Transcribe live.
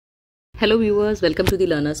Hello viewers, welcome to the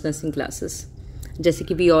Learners Nursing classes. जैसे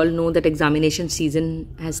कि we all know that examination season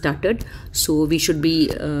has started, so we should be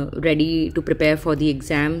ready to prepare for the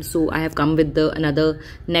exam. So I have come with another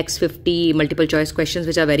next 50 multiple choice questions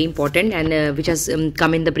which are very important and which has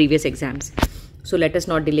come in the previous exams. So let us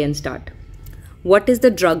not delay and start. What is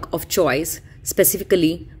the drug of choice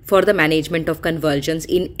specifically for the management of convulsions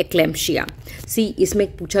in eclampsia? See, इसमें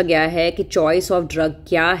पूछा गया है कि choice of drug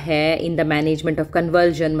क्या है in the management of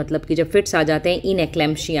convulsion, मतलब कि जब फिट्स आ जाते हैं in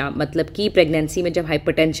eclampsia, मतलब कि प्रेगनेंसी में जब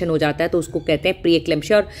हाइपरटेंशन हो जाता है तो उसको कहते हैं प्री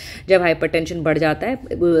eclampsia, और जब हाइपरटेंशन बढ़ जाता है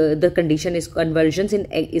the condition is convulsions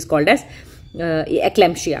is called as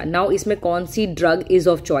eclampsia. Now इसमें कौन सी drug is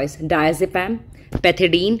of choice? Diazepam,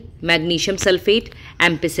 pethidine, magnesium sulfate,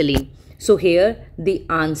 ampicillin. So here the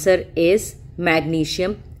answer is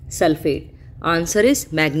magnesium sulfate. Answer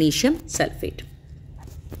is magnesium sulfate.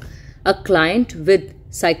 A client with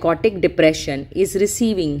psychotic depression is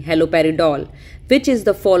receiving haloperidol. Which is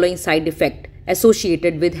the following side effect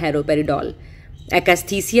associated with haloperidol?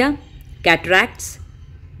 Akathisia, cataracts,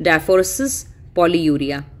 diaphoresis,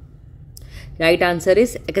 polyuria. Right answer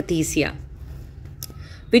is akathisia.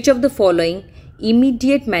 Which of the following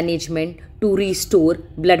immediate management to restore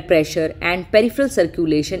blood pressure and peripheral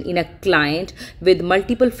circulation in a client with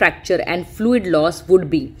multiple fracture and fluid loss would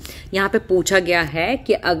be? यहाँ पे पूछा गया है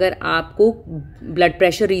कि अगर आपको blood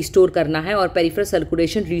pressure restore करना है और पेरिफेरल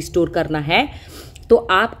सर्कुलेशन रिस्टोर करना है तो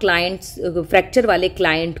आप क्लाइंट्स फ्रैक्चर वाले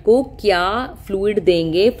क्लाइंट को क्या फ्लूइड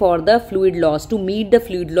देंगे for the fluid loss, to meet the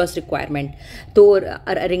fluid loss requirement? तो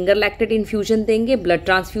रिंगर लैक्टेट इन्फ्यूजन देंगे, ब्लड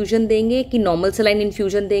ट्रांसफ्यूजन देंगे, कि नॉर्मल सलाइन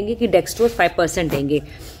इन्फ्यूजन देंगे, कि डेक्सट्रोज 5% देंगे?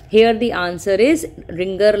 Here the answer is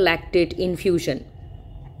ringer lactate infusion.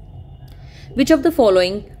 Which of the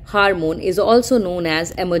following hormone is also known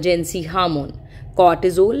as emergency hormone?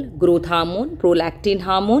 Cortisol, growth hormone, prolactin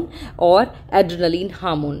hormone or adrenaline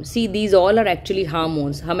hormone. See, these all are actually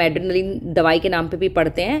hormones. हम adrenaline दवाई के नाम पे भी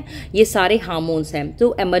पढ़ते हैं, ये सारे hormones हैं.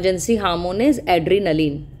 तो emergency hormone is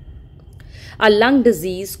adrenaline. A lung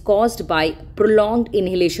disease caused by prolonged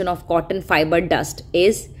inhalation of cotton fiber dust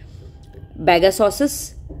is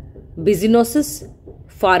bagasosis, Byzinosis,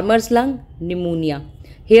 farmer's lung, pneumonia.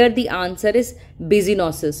 Here the answer is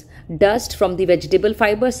byzinosis. Dust from the vegetable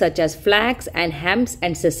fibers such as flax and hemp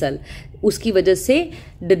and sisal. उसकी वजह से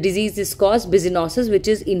the disease is caused byzinosis, which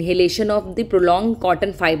is inhalation of the prolonged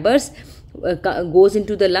cotton fibers goes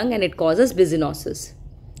into the lung and it causes byzinosis.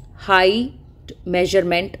 Height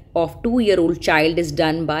measurement of 2-year-old child is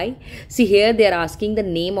done by, see here they are asking the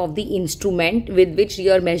name of the instrument with which you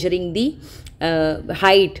are measuring the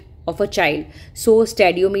height of a child. So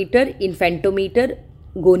stadiometer, infantometer,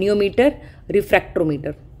 goniometer,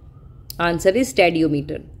 refractometer. Answer is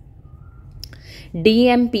stadiometer.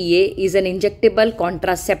 DMPA is an injectable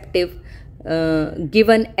contraceptive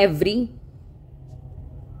given every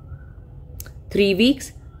 3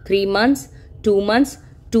 weeks, 3 months, 2 months,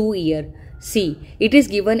 2 years. C. It is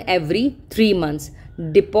given every 3 months.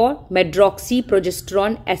 Depot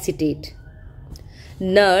medroxyprogesterone acetate.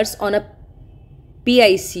 Nurse on a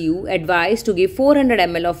PICU advised to give 400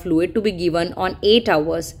 ml of fluid to be given on 8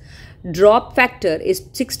 hours. Drop factor is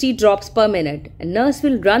 60 drops per minute. A nurse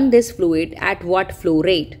will run this fluid at what flow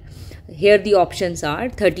rate? Here the options are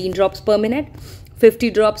 13 drops per minute,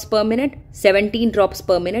 50 drops per minute, 17 drops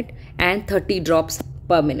per minute and 30 drops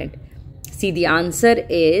per minute. See, the answer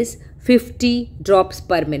is 50 drops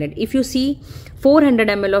per minute. If you see, 400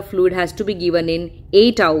 ml of fluid has to be given in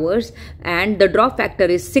 8 hours and the drop factor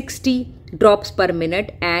is 60 drops per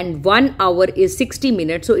minute and 1 hour is 60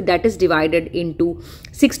 minutes, so that is divided into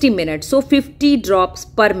 60 minutes, so 50 drops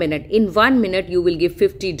per minute. In 1 minute you will give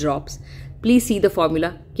 50 drops. Please see the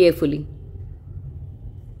formula carefully.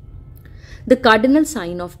 The cardinal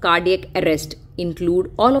sign of cardiac arrest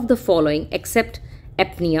include all of the following except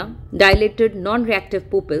apnea, dilated non-reactive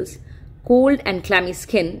pupils, cold and clammy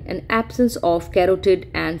skin, and absence of carotid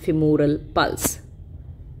and femoral pulse.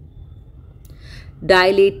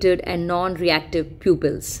 Dilated and non-reactive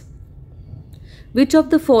pupils. Which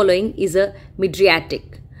of the following is a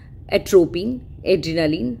mydriatic? Atropine,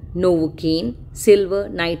 adrenaline, novocaine, silver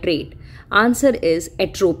nitrate. Answer is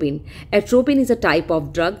atropine. Atropine is a type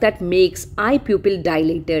of drug that makes eye pupil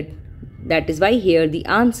dilated. That is why here the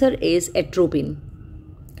answer is atropine.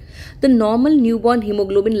 The normal newborn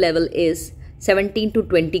hemoglobin level is 17 to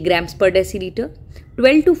 20 grams per deciliter,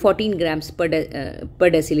 12 to 14 grams per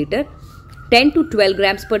deciliter, 10 to 12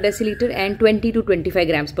 grams per deciliter and 20 to 25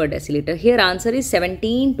 grams per deciliter. Here answer is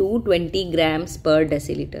 17 to 20 grams per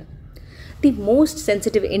deciliter. The most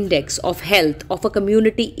sensitive index of health of a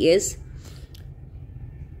community is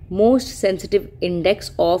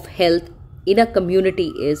in a community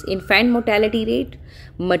is infant mortality rate,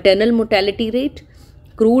 maternal mortality rate,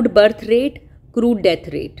 crude birth rate, crude death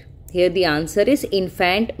rate. Here the answer is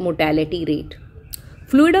infant mortality rate.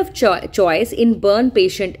 Fluid of choice in burn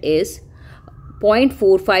patient is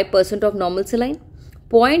 0.45% of normal saline,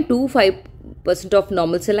 0.25% of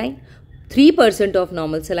normal saline, 3% of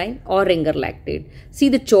normal saline, or ringer lactate. See,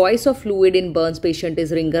 the choice of fluid in burns patient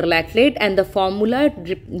is ringer lactate, and the formula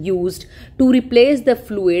used to replace the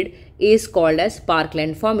fluid is called as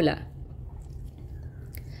Parkland formula.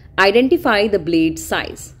 Identify the blade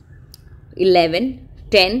size: 11,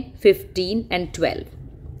 10, 15 and 12.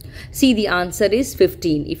 See, the answer is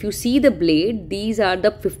 15. If you see the blade, these are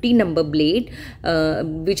the 15 number blade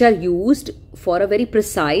which are used for a very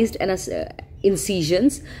precise and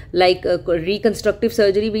incisions. Like reconstructive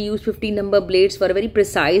surgery, we use 15 number blades for a very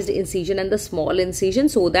precise incision and the small incision,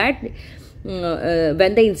 so that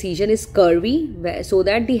when the incision is curvy, so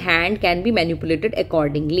that the hand can be manipulated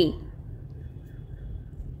accordingly.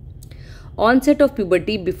 Onset of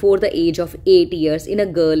puberty before the age of 8 years in a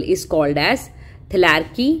girl is called as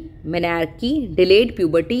thelarchy, menarche, delayed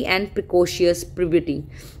puberty and precocious puberty.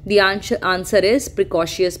 The answer is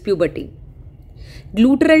precocious puberty.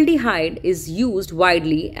 Glutaraldehyde is used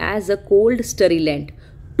widely as a cold sterilant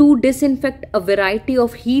to disinfect a variety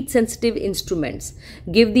of heat-sensitive instruments.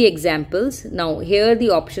 Give the examples. Now, here the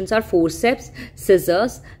options are forceps,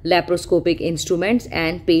 scissors, laparoscopic instruments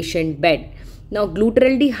and patient bed. Now,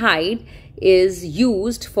 glutaraldehyde is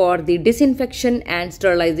used for the disinfection and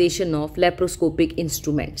sterilization of laparoscopic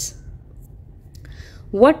instruments.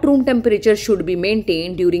 What room temperature should be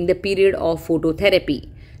maintained during the period of phototherapy?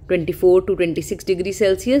 24 to 26 degrees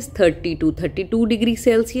Celsius, 30 to 32 degrees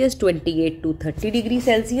Celsius, 28 to 30 degrees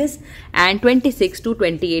Celsius and 26 to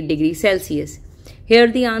 28 degrees Celsius.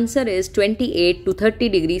 Here the answer is 28 to 30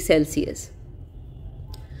 degrees Celsius.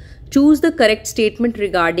 Choose the correct statement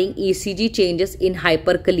regarding ECG changes in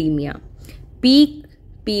hyperkalemia. Peak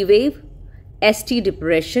P wave, ST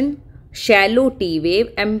depression, shallow T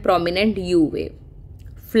wave and prominent U wave.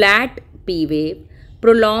 Flat P wave,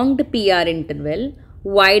 prolonged PR interval,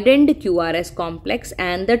 widened QRS complex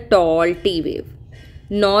and the tall T wave.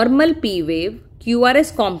 Normal P wave,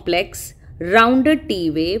 QRS complex, rounded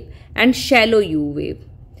T wave and shallow U wave.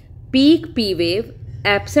 Peak P wave,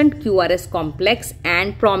 absent QRS complex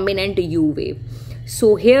and prominent U wave.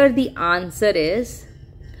 So here the answer is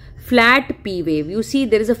flat P wave. You see,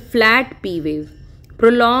 there is a flat P wave.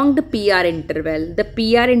 Prolonged PR interval. The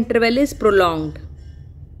PR interval is prolonged.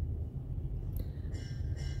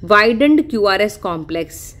 Widened QRS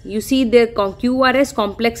complex. You see, the QRS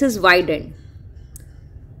complex is widened.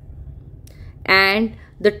 And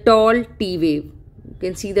the tall T wave. You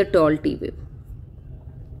can see the tall T wave.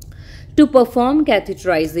 To perform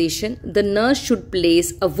catheterization, the nurse should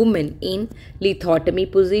place a woman in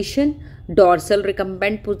lithotomy position, dorsal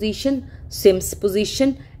recumbent position, Sims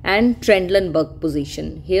position and Trendelenburg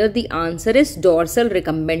position. Here the answer is dorsal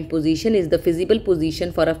recumbent position is the feasible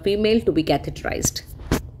position for a female to be catheterized.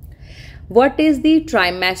 What is the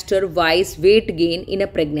trimester wise weight gain in a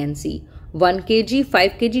pregnancy? 1 kg,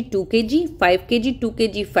 5 kg, 2 kg, 5 kg, 2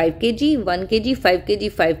 kg, 5 kg, 1 kg, 5 kg,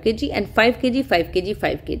 5 kg and 5 kg, 5 kg,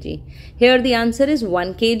 5 kg. Here the answer is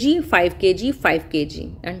 1 kg, 5 kg, 5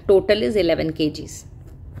 kg and total is 11 kgs.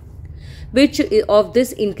 Which of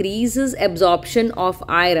this increases absorption of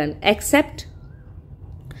iron except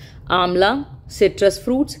amla, citrus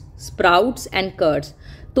fruits, sprouts and curds?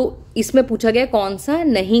 तो इसमें पूछा गया कौन सा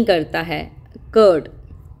नहीं करता है? Curd.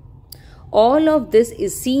 All of this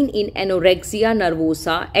is seen in anorexia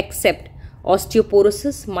nervosa except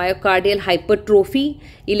osteoporosis, myocardial hypertrophy,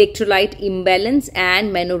 electrolyte imbalance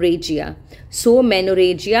and menorrhagia. So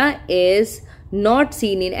menorrhagia is not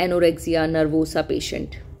seen in anorexia nervosa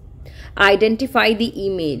patient. Identify the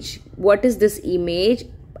image. What is this image?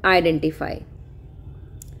 Identify.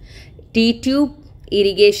 T-tube,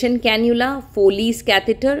 irrigation cannula, Foley's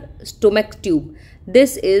catheter, stomach tube.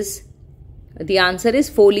 This is, the answer is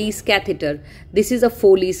Foley's catheter. This is a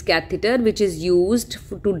Foley's catheter which is used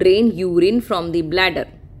to drain urine from the bladder.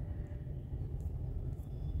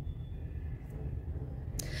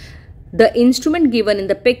 The instrument given in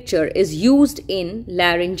the picture is used in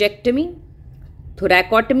laryngectomy,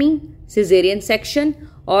 thoracotomy, cesarean section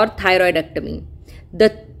or thyroidectomy.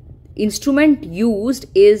 The instrument used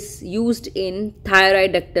is used in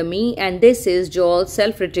thyroidectomy and this is Joel's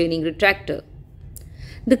self-retaining retractor.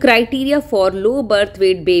 The criteria for low birth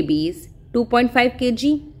weight babies 2.5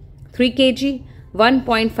 kg, 3 kg,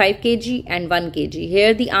 1.5 kg and 1 kg.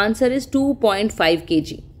 Here the answer is 2.5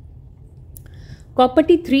 kg. Copper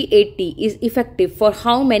T 380 is effective for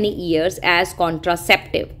how many years as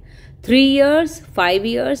contraceptive? 3 years, 5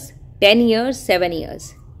 years, 10 years, 7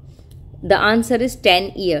 years? The answer is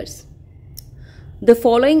 10 years. The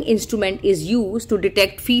following instrument is used to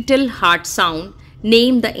detect fetal heart sound.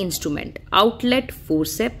 Name the instrument. Outlet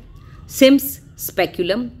forceps, AIIMS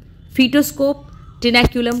speculum, fetoscope,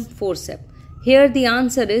 tenaculum forceps. Here the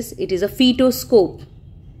answer is, it is a fetoscope.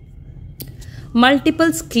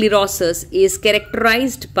 Multiple sclerosis is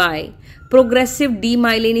characterized by progressive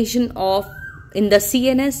demyelination in the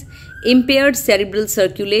CNS, impaired cerebral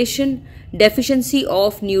circulation, deficiency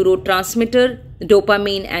of neurotransmitter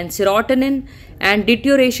dopamine and serotonin, and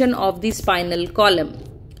deterioration of the spinal column.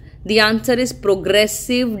 The answer is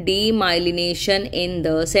progressive demyelination in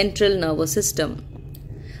the central nervous system.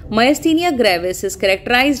 Myasthenia gravis is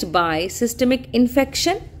characterized by systemic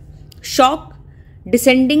infection, shock,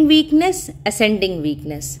 descending weakness, ascending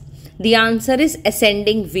weakness. The answer is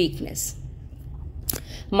ascending weakness.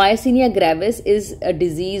 Myasthenia gravis is a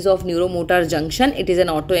disease of neuromotor junction. It is an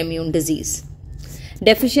autoimmune disease.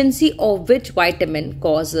 Deficiency of which vitamin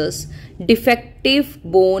causes defective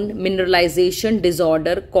bone mineralization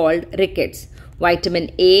disorder called rickets? Vitamin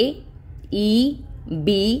A, E,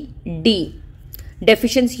 B, D.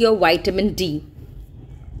 Deficiency of vitamin D.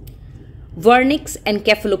 Wernicke's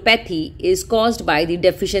encephalopathy is caused by the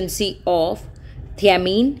deficiency of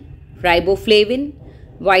thiamine, riboflavin,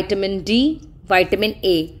 vitamin D, vitamin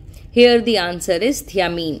A. Here the answer is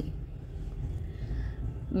thiamine.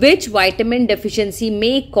 Which vitamin deficiency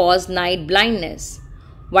may cause night blindness?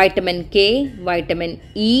 Vitamin K, vitamin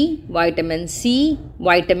E, vitamin C,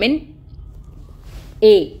 vitamin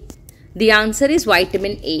A. The answer is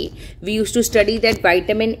vitamin A. We used to study that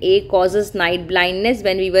vitamin A causes night blindness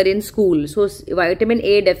when we were in school. So, vitamin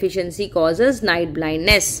A deficiency causes night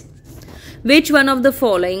blindness. Which one of the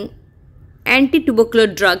following anti-tubercular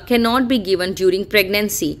drug cannot be given during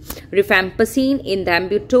pregnancy? Rifampicin,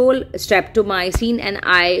 ethambutol, streptomycin and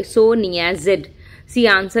isoniazid. See,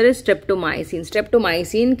 answer is streptomycin.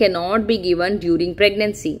 Streptomycin cannot be given during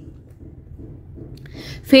pregnancy.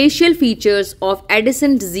 Facial features of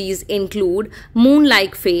Addison disease include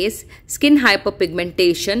moon-like face, skin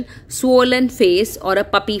hyperpigmentation, swollen face or a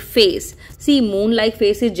puppy face. See, moon-like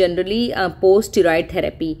face is generally post-steroid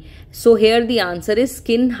therapy. So here the answer is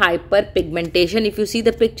skin hyperpigmentation. If you see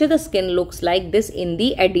the picture, the skin looks like this in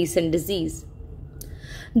the Addison disease.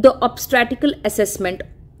 The obstetrical assessment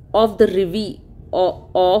of the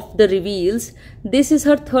reveals this is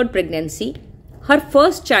her third pregnancy. Her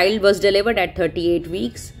first child was delivered at 38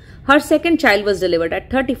 weeks. Her second child was delivered at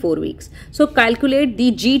 34 weeks. So calculate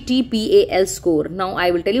the GTPAL score. Now I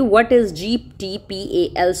will tell you what is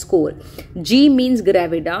GTPAL score. G means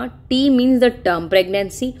gravida, T means the term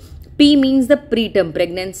pregnancy, P means the preterm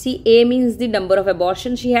pregnancy, A means the number of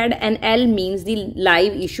abortions she had, and L means the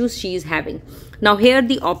live issues she is having. Now here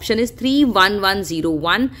the option is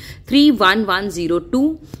 31101,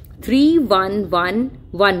 31102,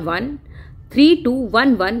 31111,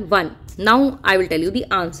 32111. Now I will tell you the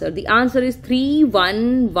answer. The answer is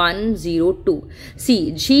 31102.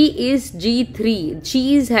 See, she is G3.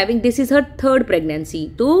 She is having, this is her third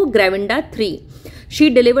pregnancy. So gravinda 3. She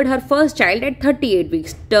delivered her first child at 38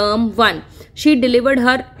 weeks. Term 1. She delivered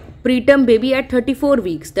her preterm baby at 34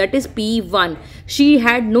 weeks. That is P1. She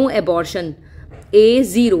had no abortion.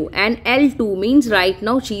 A0. And L2 means right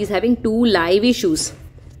now she is having 2 live issues.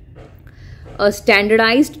 A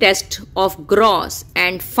standardized test of gross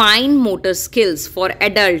and fine motor skills for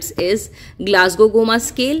adults is Glasgow-Coma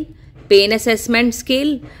scale, pain assessment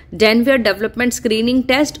scale, Denver development screening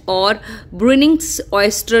test, or Bruning's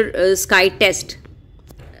oyster sky test.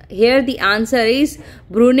 Here the answer is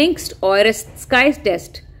Bruning's oyster sky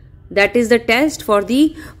test. That is the test for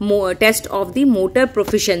the test of the motor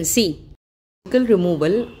proficiency.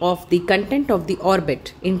 Removal of the content of the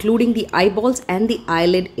orbit, including the eyeballs and the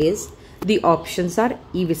eyelid, is. The options are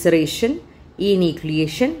evisceration,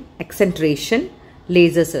 enucleation, accentration,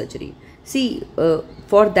 laser surgery. See,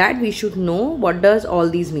 for that we should know what does all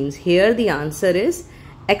these means. Here the answer is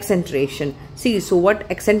accentration. See, so what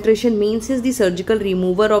accentration means is the surgical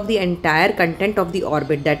removal of the entire content of the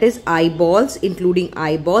orbit, that is eyeballs, including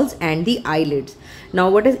eyeballs and the eyelids.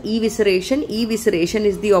 Now what is evisceration? Evisceration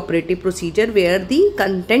is the operative procedure where the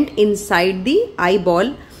content inside the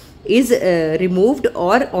eyeball is removed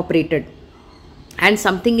or operated and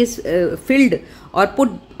something is filled or put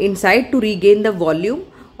inside to regain the volume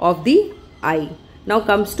of the eye. Now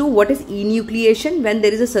comes to what is enucleation, when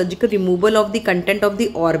there is a surgical removal of the content of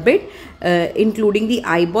the orbit including the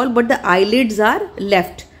eyeball but the eyelids are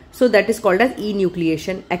left. So that is called as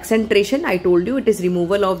enucleation. Accentration, I told you, it is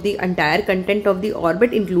removal of the entire content of the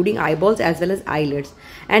orbit including eyeballs as well as eyelids.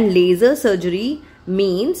 And laser surgery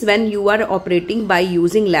means when you are operating by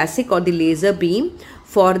using LASIK or the laser beam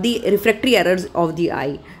for the refractory errors of the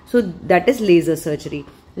eye. So that is laser surgery.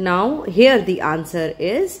 Now here the answer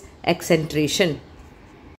is accentration.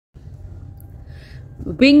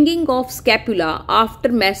 Winging of scapula after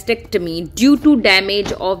mastectomy due to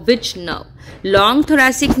damage of which nerve? Long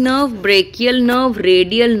thoracic nerve, brachial nerve,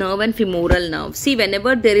 radial nerve and femoral nerve. See,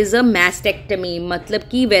 whenever there is a mastectomy, matlab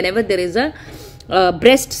ki whenever there is a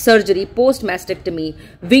breast surgery post mastectomy,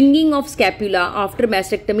 winging of scapula after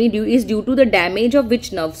mastectomy is due to the damage of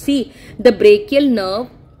which nerve? See, the brachial nerve,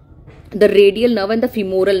 the radial nerve and the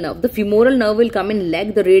femoral nerve. The femoral nerve will come in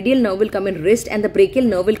leg, the radial nerve will come in wrist and the brachial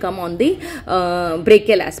nerve will come on the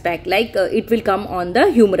brachial aspect, like it will come on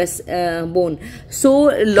the humerus bone. So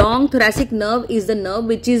long thoracic nerve is the nerve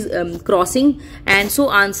which is crossing, and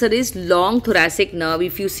so answer is long thoracic nerve.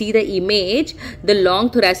 If you see the image, the long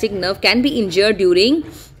thoracic nerve can be injured during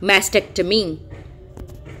mastectomy.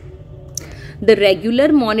 The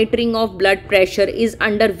regular monitoring of blood pressure is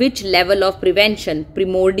under which level of prevention?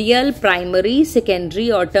 Primordial, primary,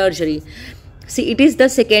 secondary or tertiary? See, it is the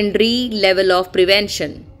secondary level of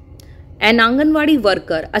prevention. An Anganwadi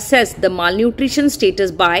worker assess the malnutrition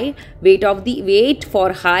status by weight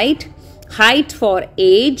for height, height for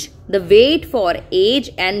age, the weight for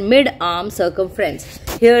age and mid-arm circumference.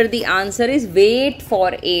 Here the answer is weight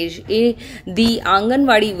for age. The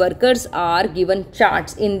Anganwadi workers are given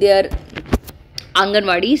charts in their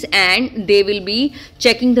Anganwadis and they will be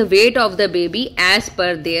checking the weight of the baby as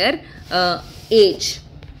per their age.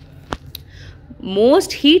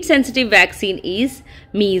 Most heat sensitive vaccine is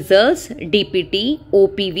measles, DPT,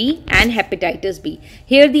 OPV and hepatitis B.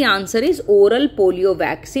 Here the answer is oral polio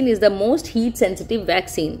vaccine is the most heat sensitive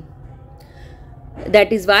vaccine.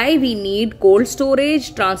 That is why we need cold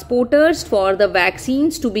storage, transporters for the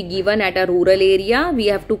vaccines to be given at a rural area. We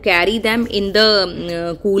have to carry them in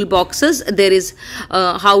the cool boxes. There is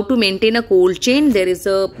how to maintain a cold chain. There is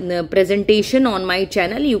a presentation on my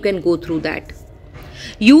channel. You can go through that.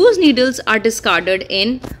 Used needles are discarded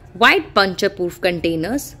in white puncture-proof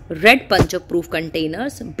containers, red puncture-proof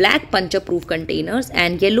containers, black puncture-proof containers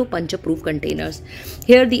and yellow puncture-proof containers.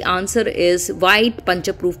 Here the answer is white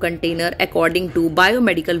puncture-proof container according to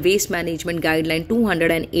Biomedical Waste Management Guideline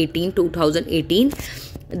 218/2018.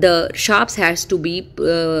 The sharps has to be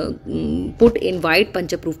put in white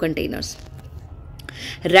puncture-proof containers.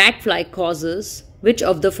 Rat fly causes which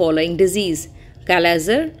of the following disease?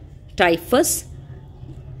 Chalazar, typhus,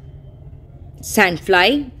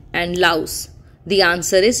 sandfly and louse. The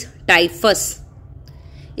answer is typhus.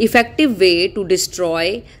 Effective way to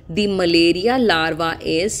destroy the malaria larva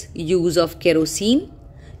is use of kerosene,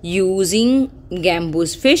 using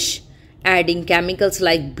gambus fish, adding chemicals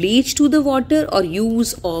like bleach to the water or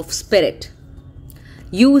use of spirit.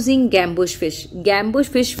 Using gambush fish. Gambush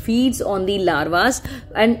fish feeds on the larvas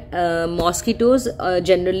and mosquitoes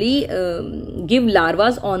generally give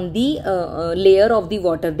larvas on the layer of the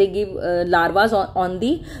water. They give larvas on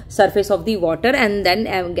the surface of the water and then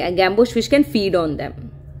gambush fish can feed on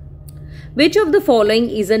them. Which of the following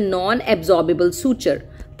is a non-absorbable suture?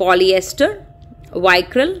 Polyester,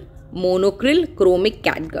 vicryl, monocryl, chromic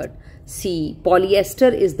catgut. See,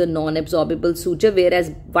 polyester is the non-absorbable suture,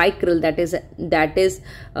 whereas vicryl, that is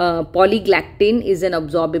polyglactin, is an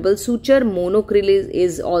absorbable suture. Monocryl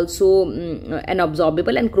is also an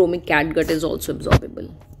absorbable, and chromic catgut is also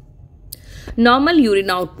absorbable. Normal urine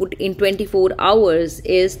output in 24 hours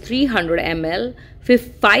is 300 ml,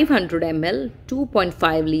 500 ml,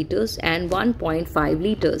 2.5 liters and 1.5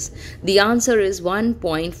 liters. The answer is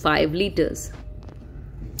 1.5 liters.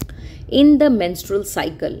 In the menstrual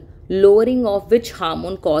cycle, lowering of which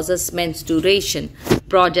hormone causes menstruation?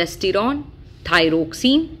 Progesterone,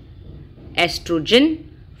 thyroxine, estrogen,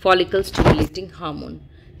 follicle stimulating hormone.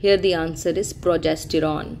 Here the answer is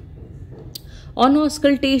progesterone. On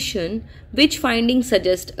auscultation, which findings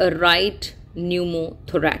suggest a right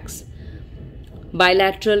pneumothorax?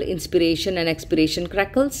 Bilateral inspiration and expiration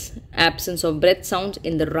crackles, absence of breath sounds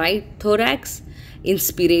in the right thorax,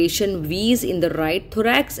 inspiration wheeze in the right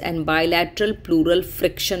thorax and bilateral pleural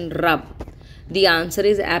friction rub. The answer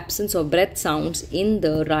is absence of breath sounds in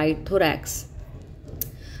the right thorax.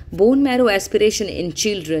 Bone marrow aspiration in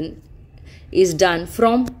children is done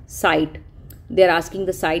from site. They are asking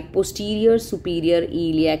the site: posterior superior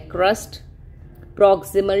iliac crust,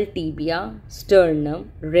 proximal tibia,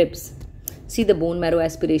 sternum, ribs. See, the bone marrow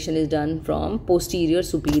aspiration is done from posterior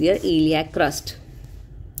superior iliac crust.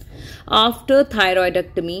 After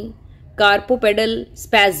thyroidectomy, carpopedal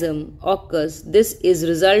spasm occurs. This is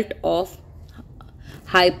result of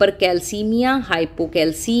hypercalcemia,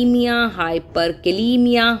 hypocalcemia,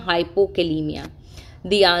 hyperkalemia, hypokalemia.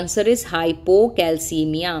 The answer is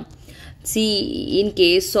hypocalcemia. See, in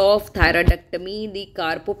case of thyroidectomy, the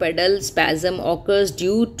carpopedal spasm occurs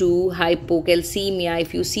due to hypocalcemia.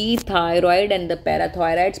 If you see, thyroid and the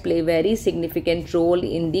parathyroids play very significant role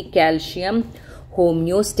in the calcium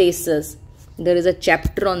homeostasis. There is a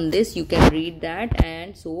chapter on this, you can read that.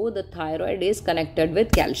 And so the thyroid is connected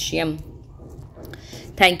with calcium.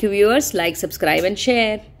 Thank you viewers, like, subscribe and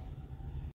share.